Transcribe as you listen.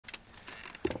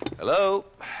Hello?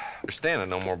 You're standing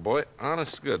no more, boy.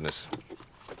 Honest to goodness.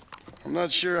 I'm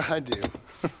not sure I do.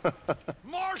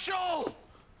 Marshall!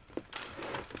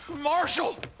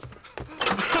 Marshall!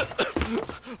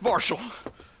 Marshall!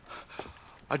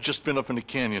 I just been up in the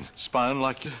canyon, spying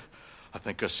like you. I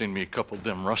think I seen me a couple of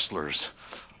them rustlers.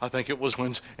 I think it was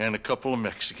Wins and a couple of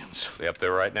Mexicans. They up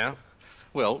there right now?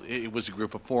 Well, it was a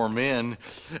group of 4 men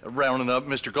rounding up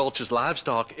Mr. Gulch's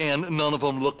livestock, and none of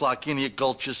them looked like any of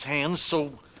Gulch's hands,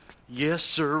 so yes,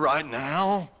 sir, right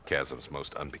now. Sarcasm's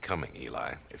most unbecoming,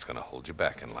 Eli. It's gonna hold you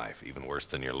back in life, even worse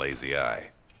than your lazy eye.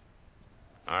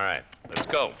 All right, let's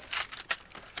go.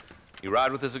 You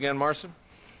ride with us again, Marson?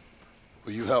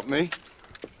 Will you help me?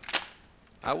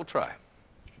 I will try.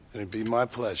 It'd be my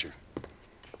pleasure.